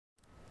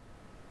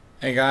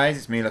Hey guys,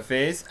 it's me,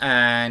 Phyzz,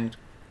 and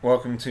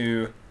welcome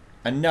to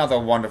another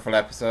wonderful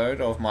episode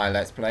of my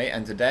Let's Play,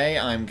 and today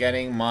I'm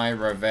getting my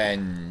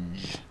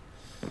revenge.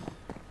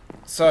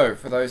 So,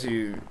 for those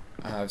who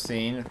have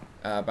seen,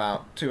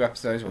 about 2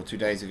 episodes, or 2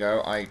 days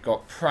ago, I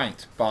got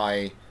pranked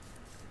by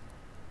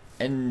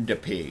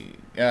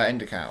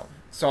Endercow.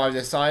 So I've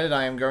decided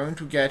I am going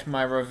to get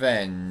my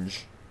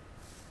revenge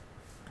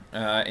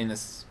in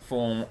the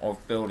form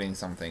of building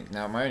something.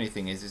 Now, my only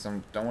thing is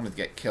I don't want to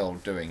get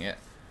killed doing it.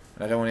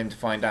 I don't want him to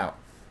find out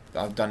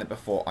that I've done it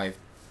before.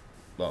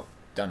 Well,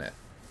 done it.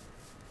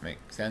 Make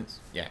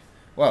sense? Yeah.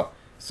 Well,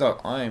 so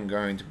I'm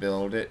going to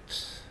build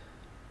it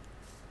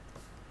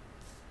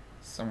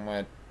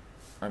somewhere.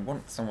 I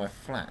want somewhere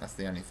flat. That's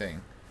the only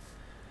thing.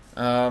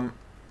 My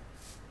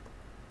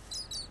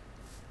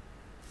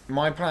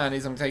plan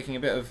is I'm taking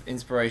a bit of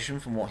inspiration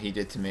from what he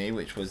did to me,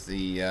 which was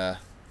the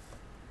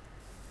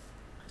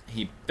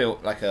he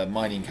built like a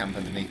mining camp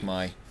underneath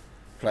my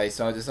place.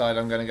 So I decided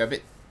I'm going to go a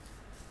bit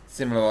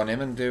similar on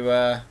him and do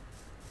well,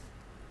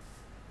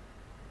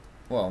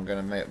 I'm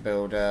going to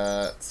build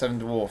 7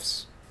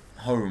 dwarfs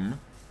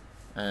home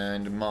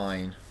and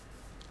mine.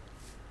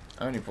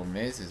 Only problem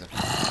is there's a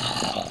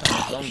ton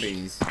of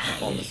zombies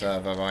on the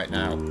server right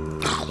now.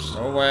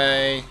 Go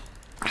away.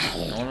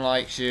 No one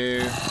likes you.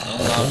 No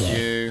one loves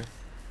you.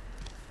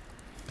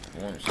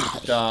 Wants you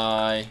to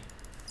die.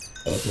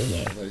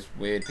 Those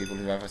weird people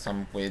who have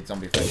some weird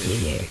zombie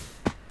fetish.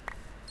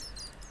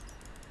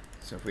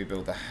 So if we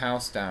build the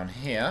house down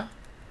here,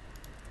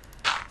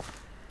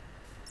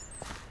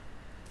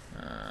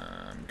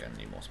 I'm going to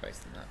need more space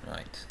than that.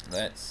 Right,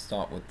 let's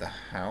start with the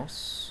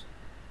house.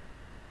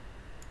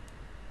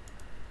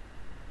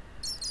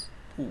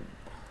 Ooh.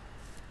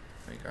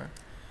 There we go.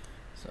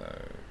 So,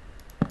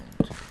 1,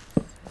 2, 3.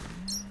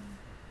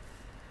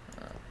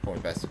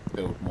 Probably best to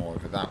build more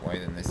over that way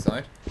than this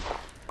side.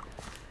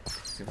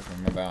 See if I can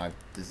remember how I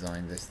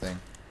designed this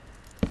thing.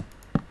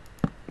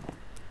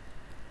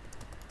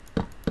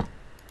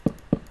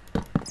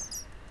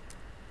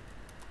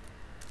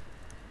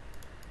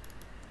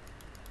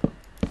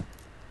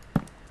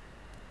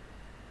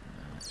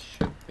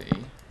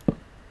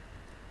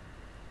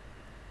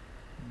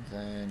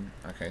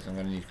 Okay, so I'm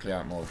going to need to clear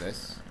out more of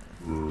this.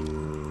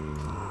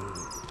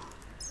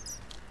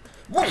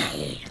 Whoa!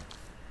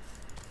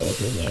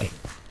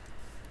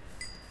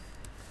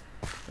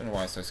 Don't know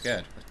why I was so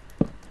scared.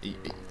 But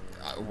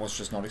I was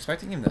just not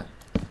expecting him there.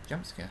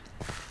 Jump scare.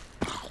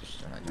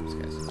 Don't like jump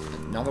scares.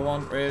 Another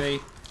one, really?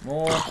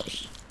 More?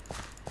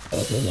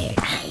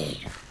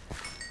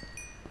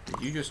 Did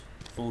you just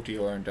fall to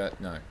your own dirt?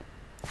 No.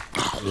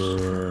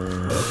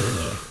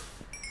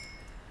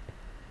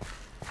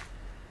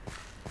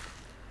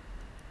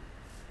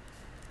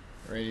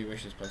 Really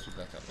wish this place was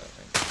lit up, that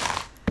thing.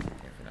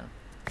 Okay, for now.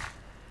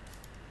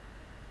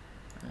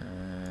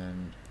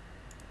 And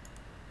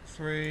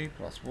 3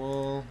 plus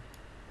wool.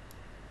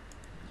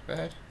 Is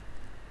bed.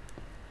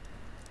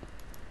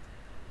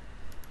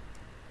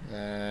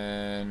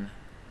 Then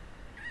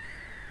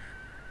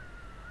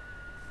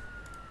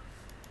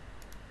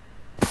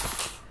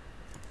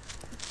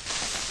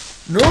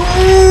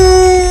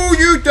no,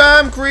 you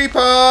damn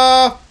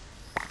creeper!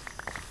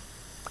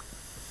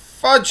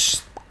 Fudge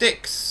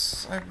sticks!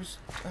 I was...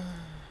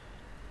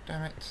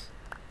 damn it.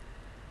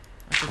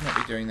 I should not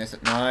be doing this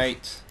at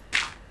night.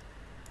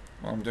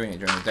 Well, I'm doing it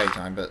during the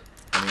daytime, but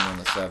I mean on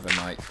the server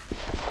night.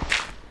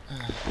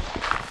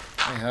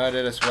 I heard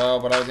it as well,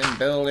 but I was in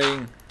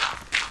building.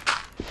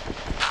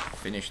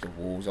 Finish the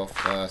walls off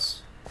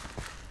first.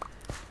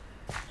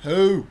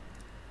 Who?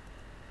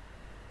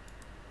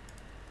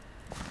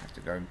 I have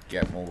to go and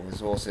get more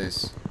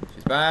resources.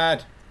 She's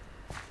bad.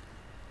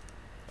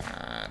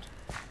 Bad.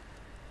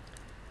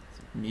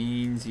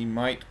 Means he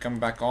might come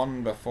back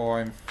on before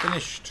I'm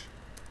finished.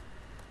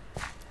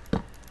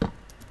 And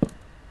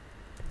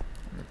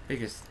the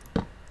biggest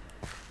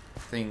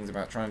things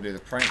about trying to do the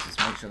pranks is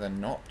make sure they're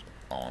not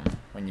on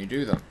when you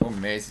do them.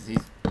 Problem is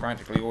he's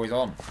practically always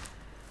on.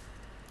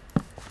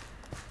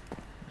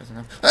 Doesn't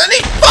have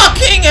any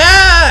fucking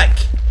hack!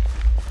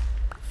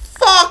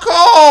 Fuck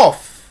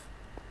off!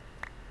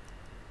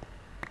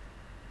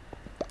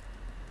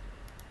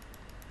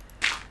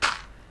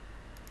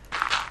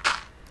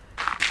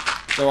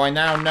 So I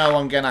now know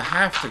I'm going to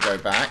have to go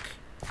back.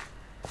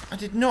 I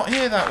did not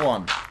hear that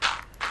one.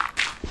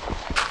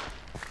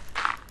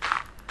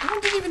 That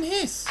one didn't even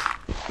hiss.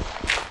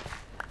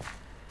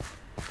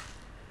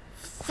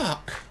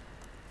 Fuck.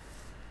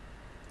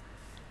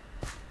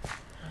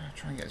 I'll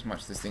try and get as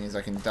much of this thing as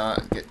I can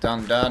get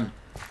done.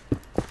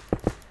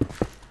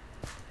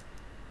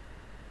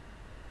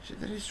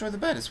 Shit, did they destroy the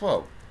bed as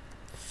well?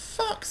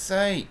 Fuck's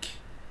sake.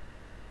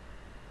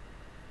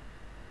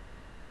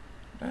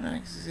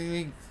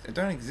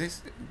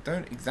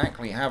 Don't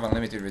exactly have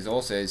unlimited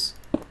resources.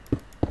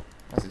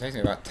 Plus, it takes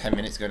me about 10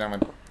 minutes to go down my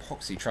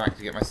poxy track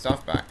to get my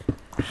stuff back.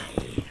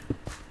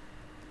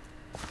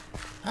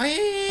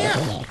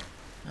 Hiya!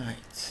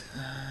 Right.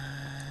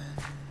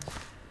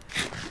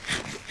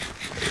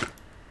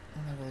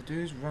 All I've got to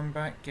do is run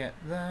back, get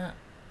that.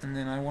 And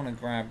then I want to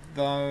grab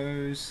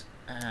those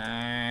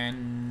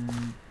and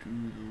do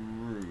the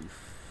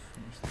roof.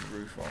 Finish the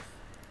roof off.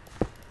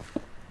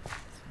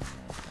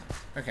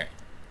 Okay.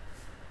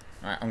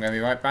 Alright, I'm going to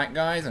be right back,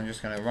 guys. I'm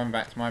just going to run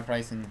back to my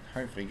place and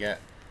hopefully get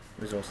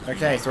resources.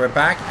 Okay, so we're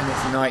back and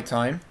it's night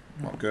time.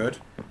 Not good.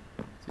 So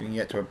we can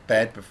get to a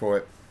bed before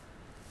it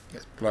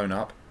gets blown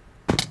up.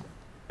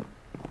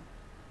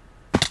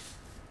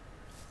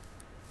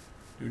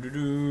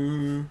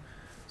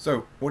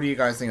 So, what do you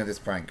guys think of this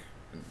prank?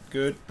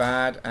 Good,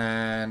 bad,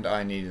 and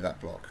I needed that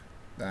block.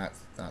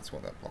 That's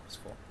what that block is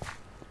for.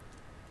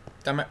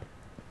 Damn it.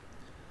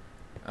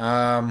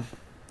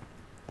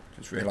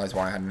 Just realised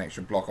why I had an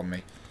extra block on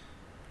me.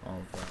 Oh,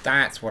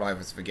 that's what I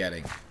was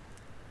forgetting.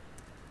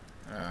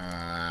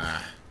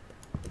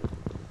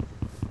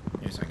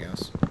 Here's something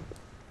else.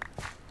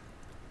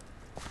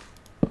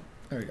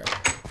 There we go.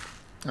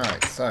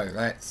 Alright, so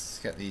let's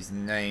get these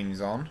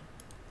names on.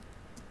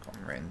 Got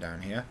them written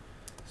down here.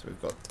 So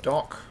we've got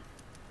Doc.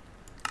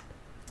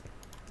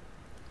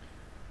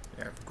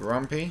 We have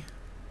Grumpy.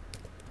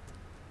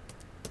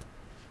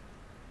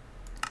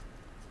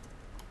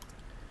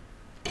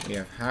 We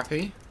have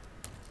Happy.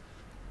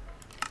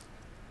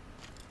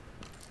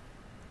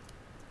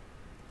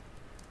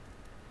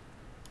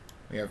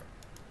 We have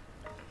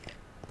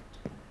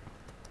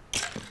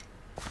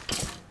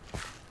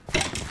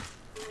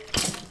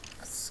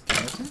a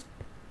skeleton.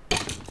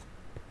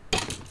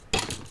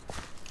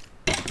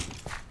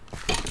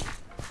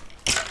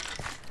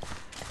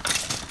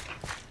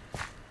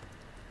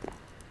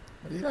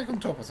 Is he like on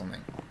top or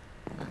something?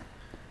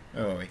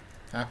 Where are we?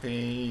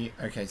 Happy.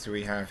 Okay, so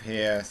we have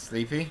here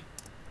Sleepy.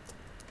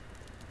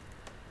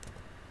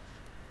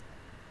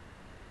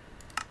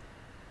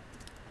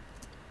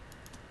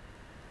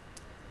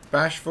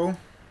 Bashful.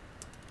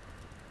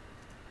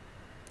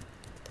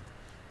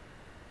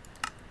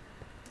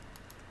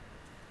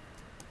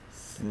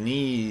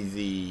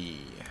 Sneezy.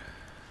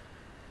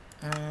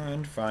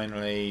 And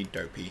finally,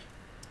 Dopey.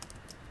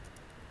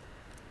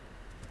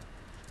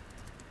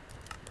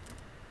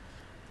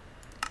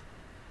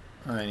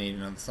 I need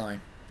another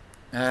sign.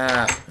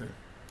 Alright,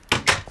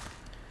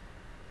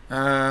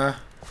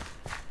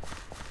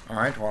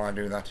 while I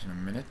do that in a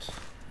minute,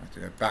 I have to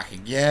go back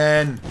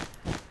again.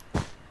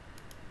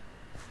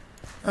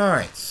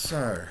 Alright,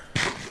 so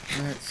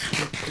let's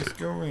get this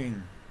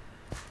going.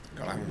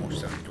 God, I haven't watched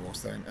so many Dwarfs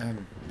though.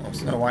 Or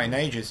Snow White in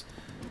ages.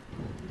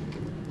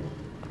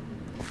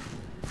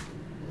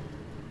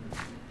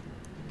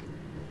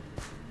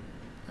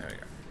 There we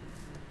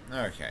go.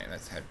 Okay,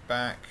 let's head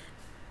back.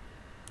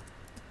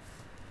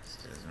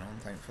 Still isn't on,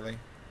 thankfully.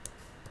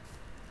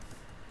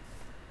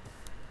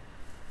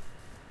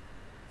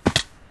 Do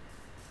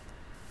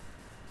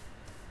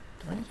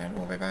I need to head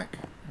all the way back?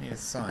 I need a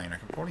sign. I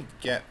can probably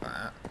get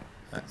that.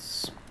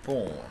 Let's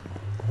spawn.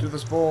 Do the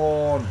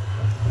spawn!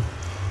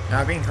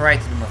 Now I've been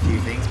corrected on a few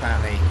things.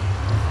 Apparently,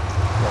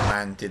 one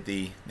man did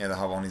the nether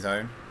hub on his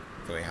own.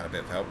 Thought he had a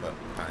bit of help, but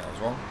apparently I was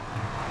wrong.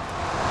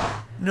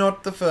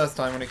 Not the first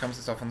time when it comes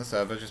to stuff on the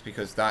server, just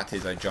because that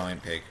is a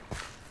giant pig.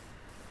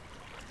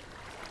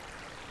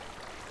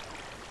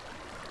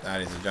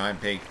 That is a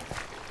giant pig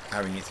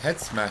having its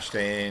head smashed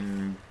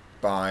in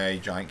by a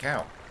giant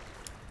cow.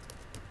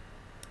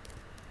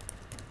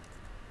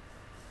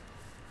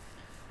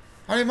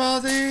 Hi,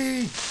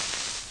 Marty!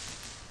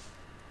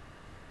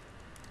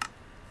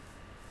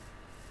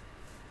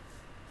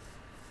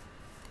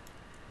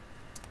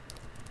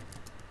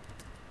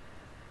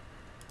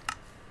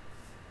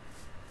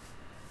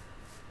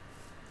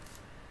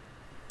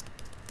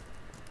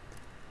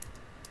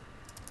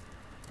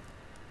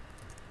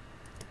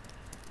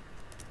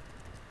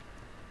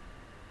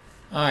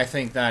 I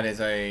think that is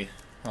a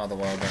rather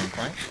well done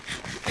prank.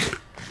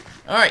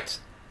 Alright.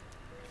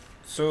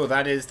 So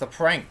that is the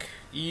prank.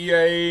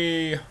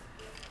 Yay!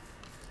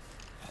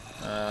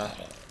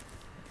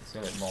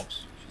 Still at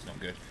mobs. She's not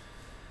good.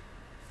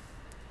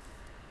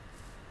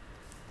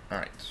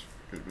 Alright.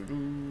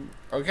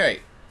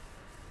 Okay.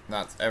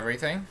 That's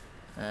everything.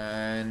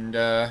 And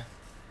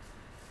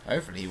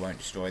hopefully he won't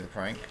destroy the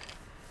prank.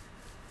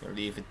 We'll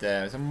leave it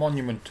there as a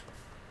monument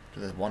to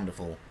the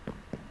wonderful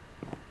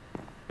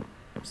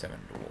 7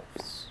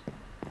 dwarfs.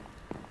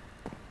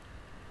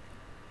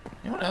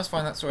 Anyone else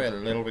find that story a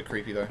little bit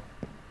creepy though?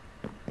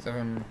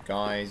 7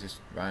 guys just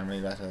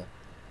randomly let a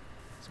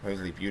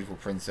supposedly beautiful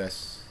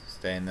princess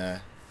stay in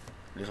their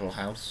little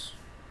house.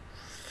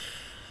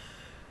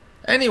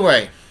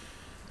 Anyway,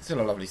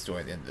 still a lovely story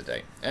at the end of the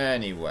day.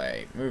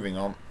 Anyway, moving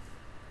on.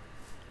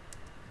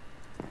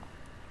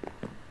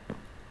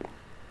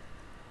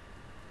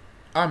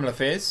 I'm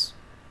Phyzz.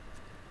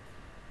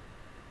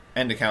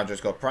 Endercow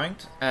just got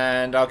pranked,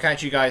 and I'll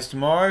catch you guys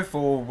tomorrow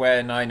for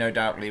when I no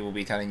doubtly will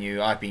be telling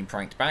you I've been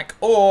pranked back,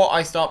 or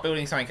I start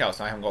building something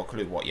else. I haven't got a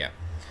clue what yet.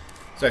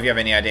 So if you have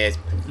any ideas,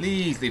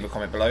 please leave a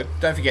comment below.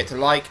 Don't forget to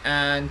like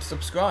and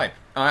subscribe.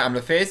 I'm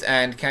Phyzz,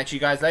 and catch you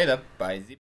guys later. Bye.